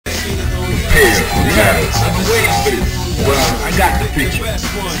Prepare for battle. I've been waiting for this. Well, I got the picture.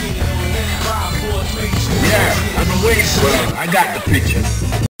 Yeah, I've been waiting for it. I got the picture.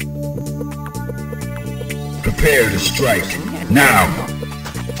 Prepare to strike. Now.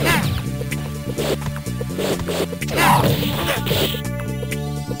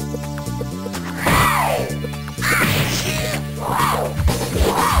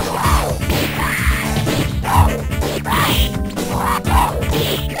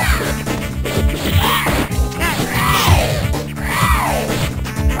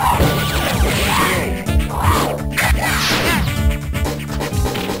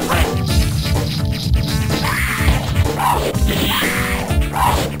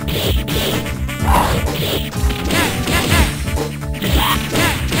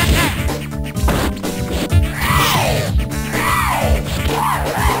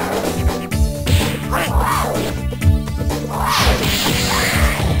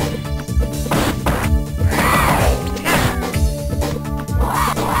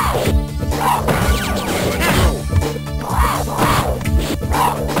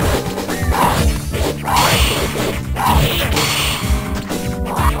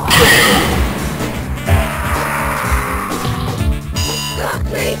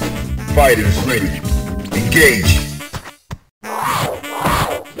 Fighters ready. Engage.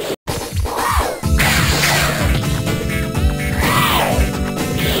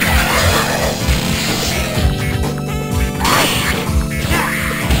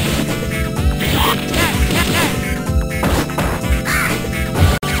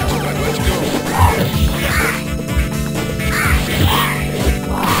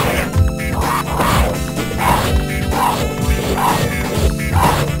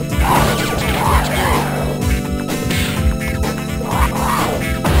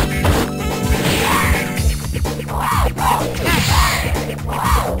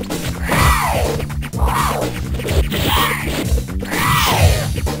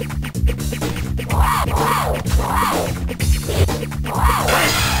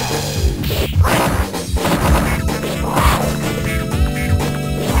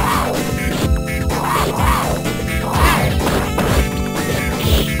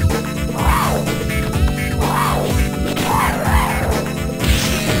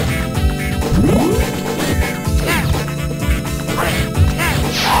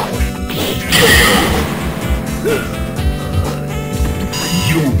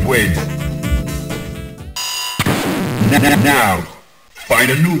 Now, find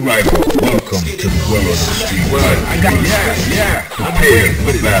a new rival. Welcome to the world of the street. Well, I got Prepare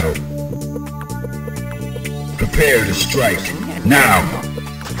for battle. Prepare to strike. Now.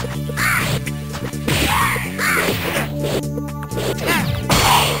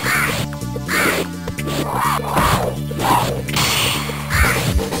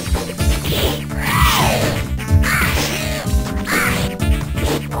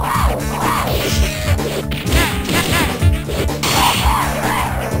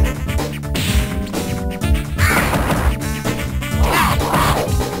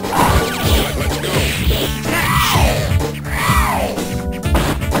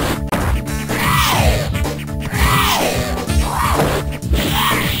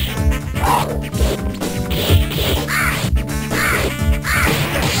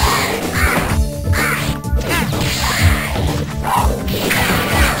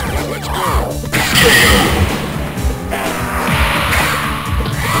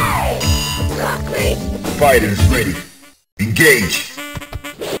 Fighters ready. Engage.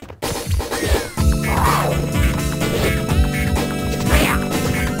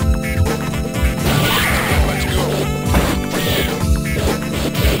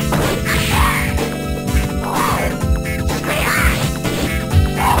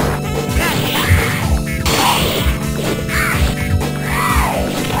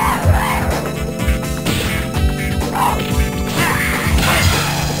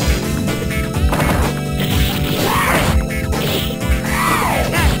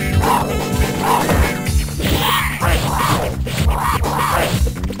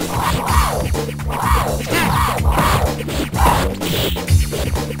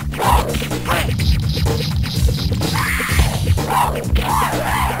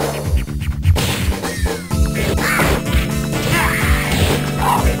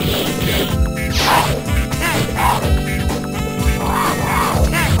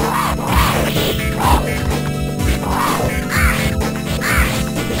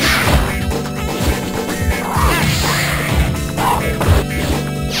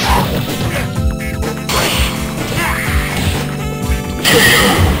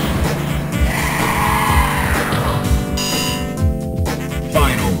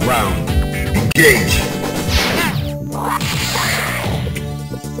 Engage.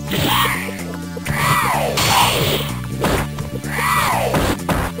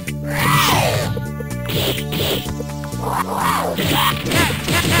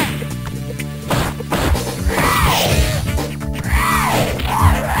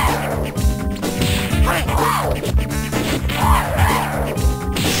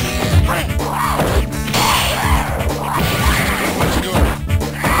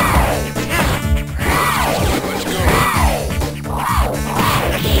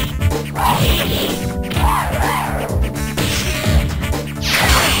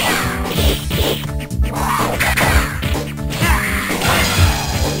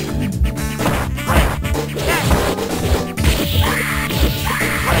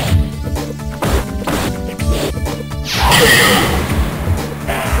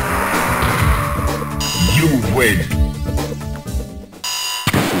 Win.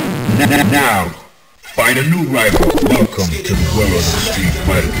 Now, find a new rival. Welcome to the world of Street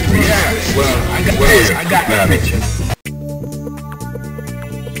Fighter 3. Yeah, well, I got the picture.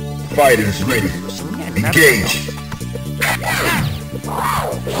 Fighters ready. Engage.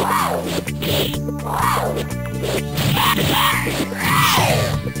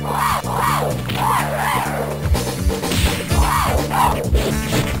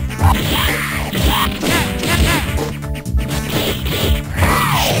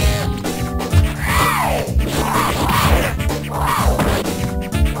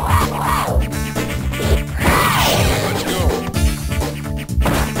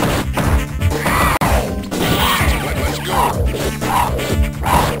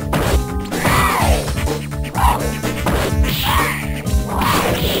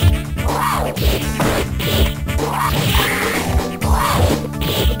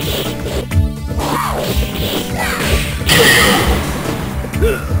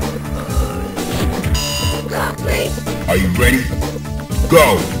 Are you ready?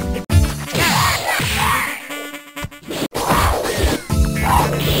 Go!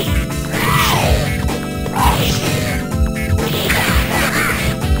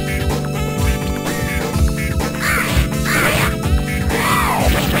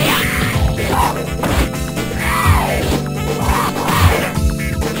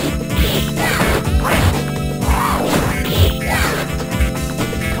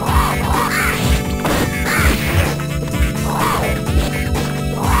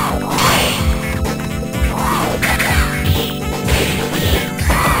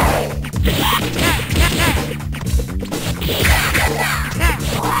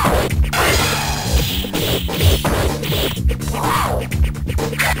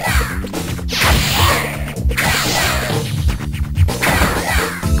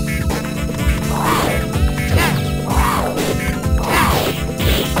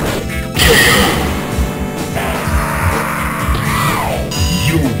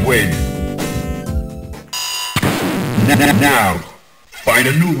 Win. Now, find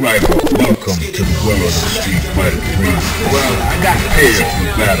a new rival. Welcome to the world of Street Fighter 3. Well, I got prepared for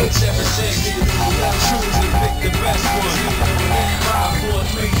battle.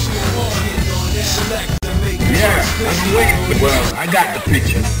 Yeah, I'm waiting for. Well, I got the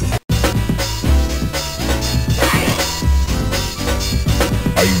picture.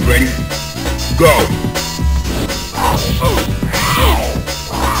 Are you ready? Go!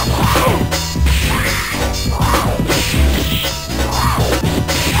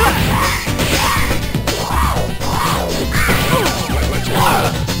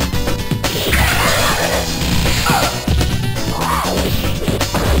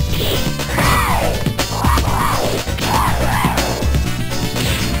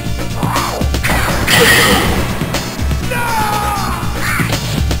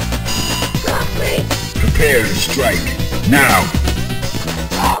 Prepare to strike. Now!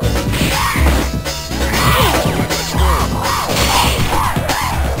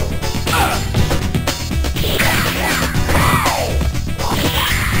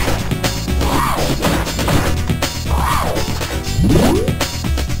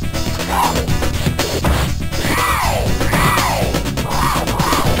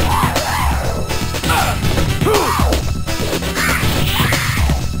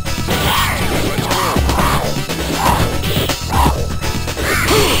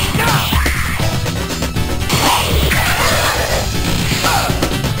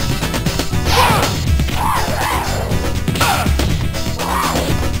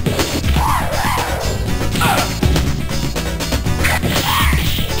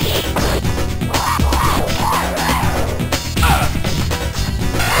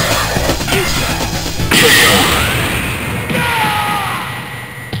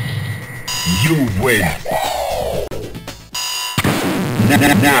 You win.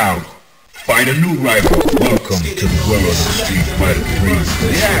 Now, find a new rival. Welcome to the world of Street Fighter 3.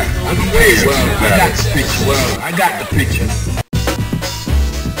 Yeah, I'm away. Well, I got the picture. Well, I got the picture.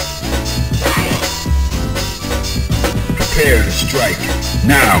 Prepare to strike.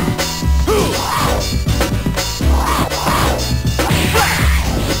 Now.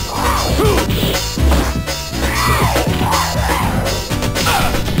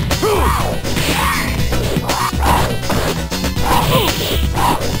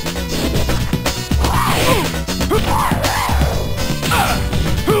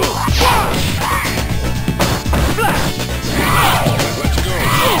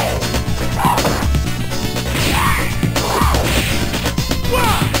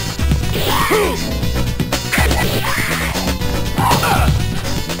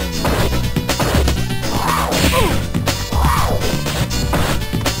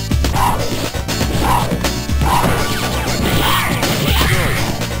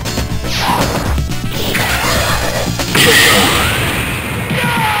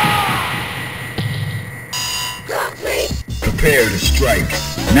 Prepare to strike.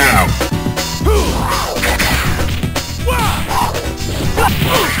 Now.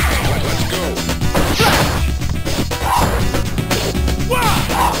 Let's go.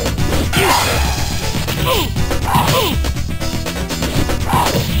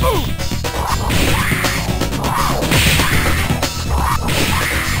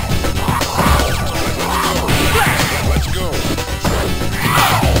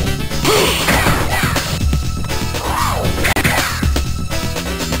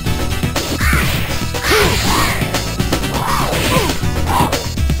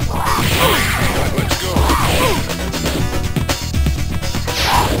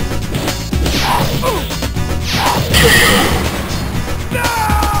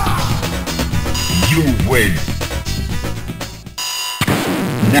 You win.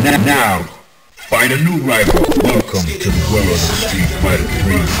 Now, find a new rival. Welcome to the world of Street Fighter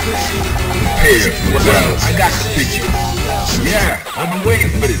 3. Prepare for battle. I got the picture. Yeah, I've been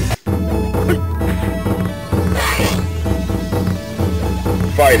waiting for this.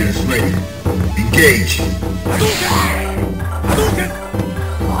 Fighters ready. Engage.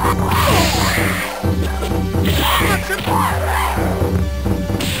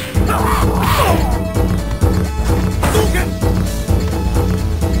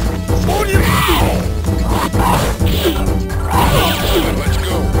 Let's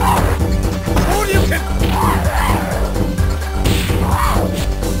go.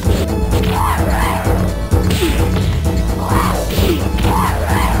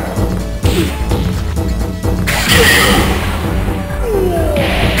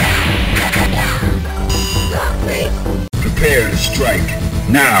 Prepare to strike.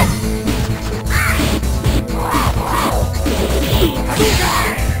 Now.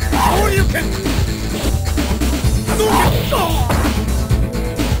 Let's go.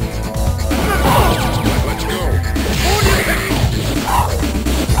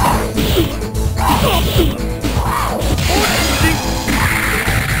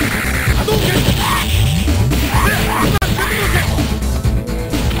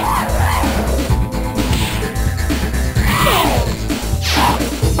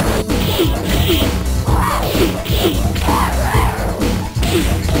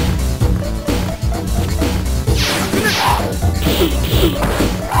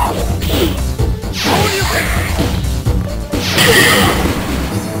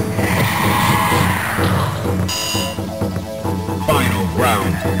 Final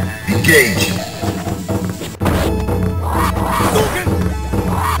round. Engage.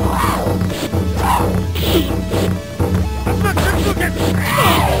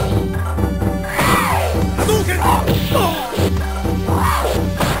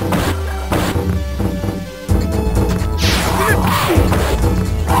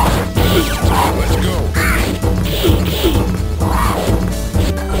 Let's go.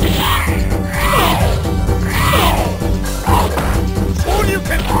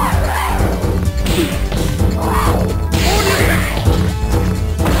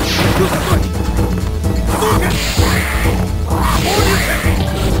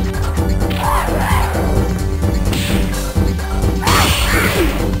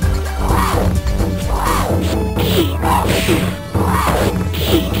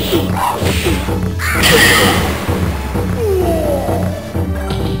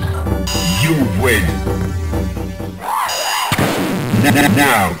 You win.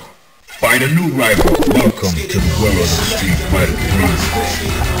 Now, find a new rival. Welcome to the world of Street Fighter 3.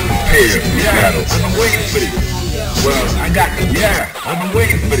 Prepare for battle. I've been waiting for this. Well, I got the... Yeah, I've been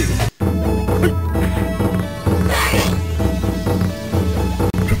waiting for this.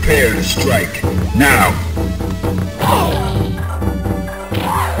 strike. Now.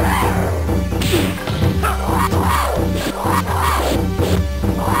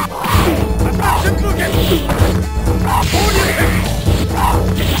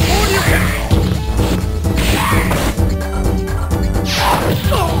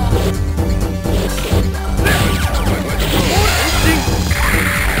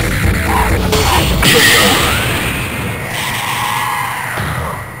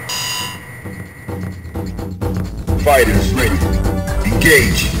 Fighters ready.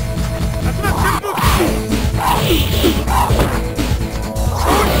 Engage.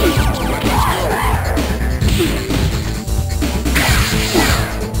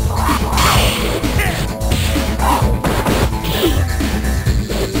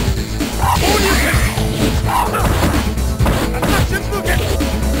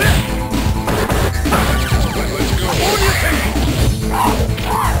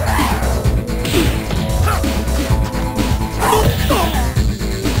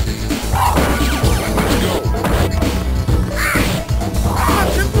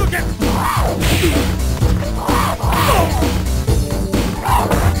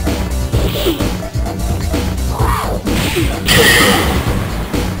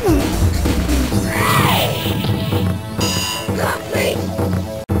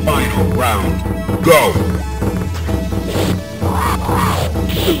 Final round. Go!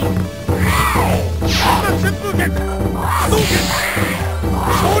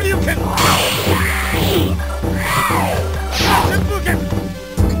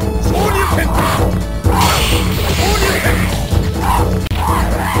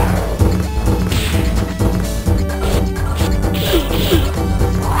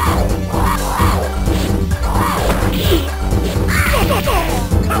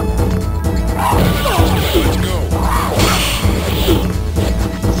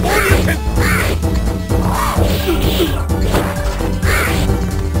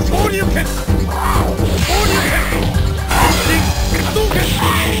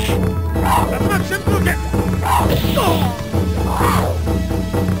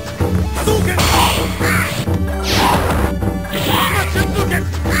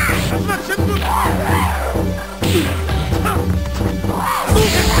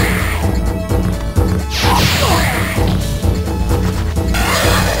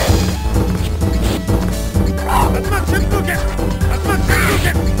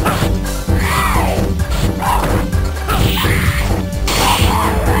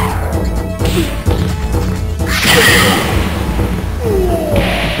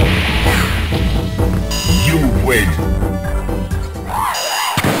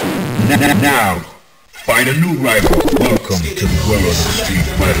 Now, find a new rival. Welcome to the world of Street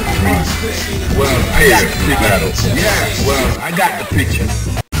Fighter 3. Well, I got the battle. Yeah, well, I got the picture.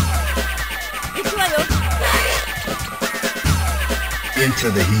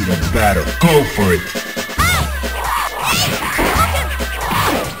 Into the heat of battle. Go for it.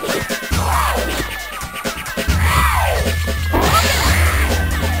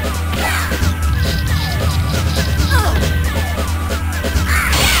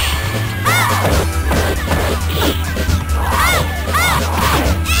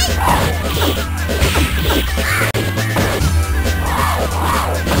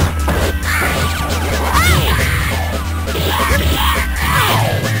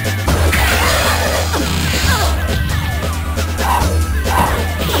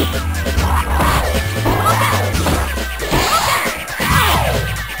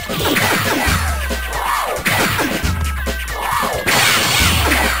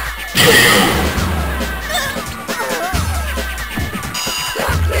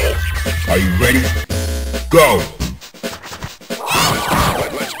 Are you ready? Go!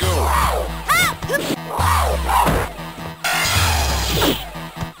 Let's go!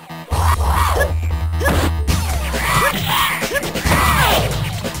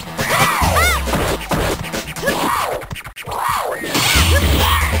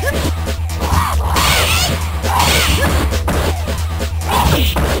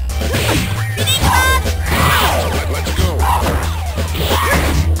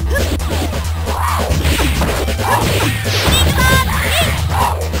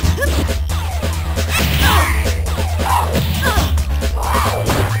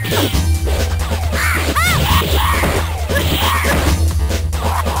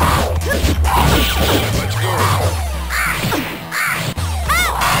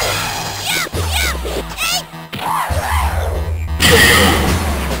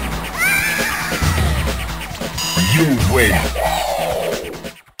 You win.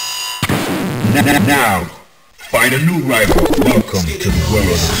 Now, Find a new rival. Welcome to the world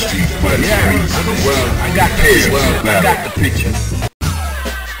of the street fighter. Well, I got the picture. Well, I got the picture.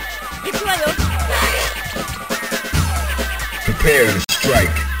 Prepare to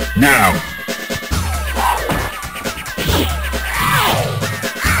strike now.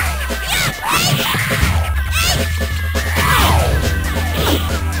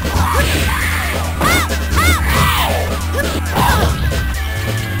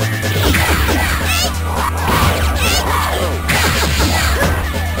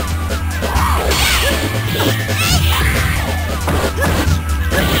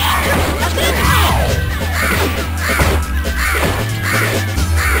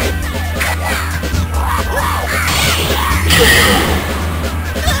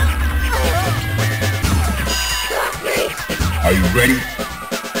 Are you ready?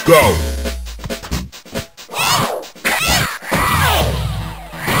 Go! Let's go!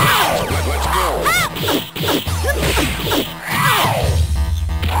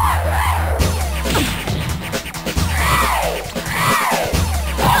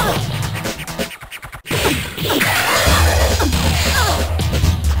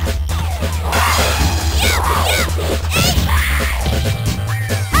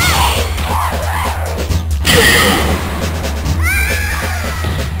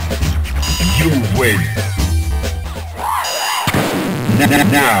 You win.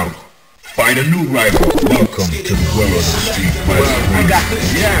 Now, find a new rival. Welcome to the world of the street fighter. Well, I got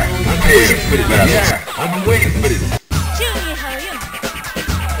this. Yeah, I'm waiting for this. Yeah, I've been waiting for this.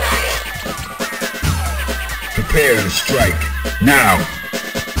 Prepare to strike now.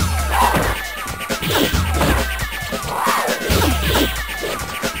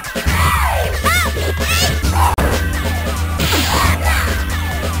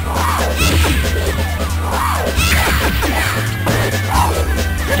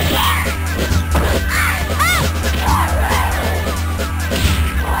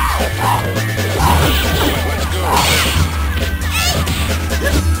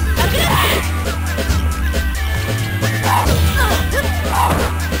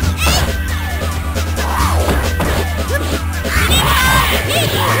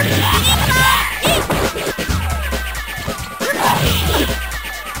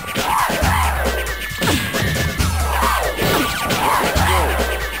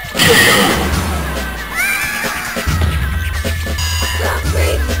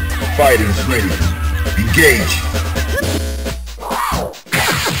 Fighters ready. Engage.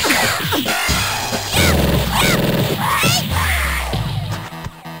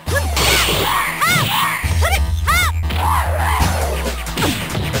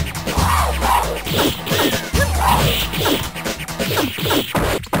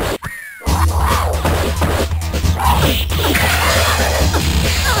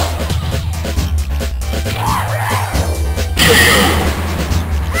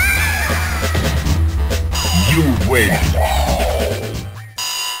 You win.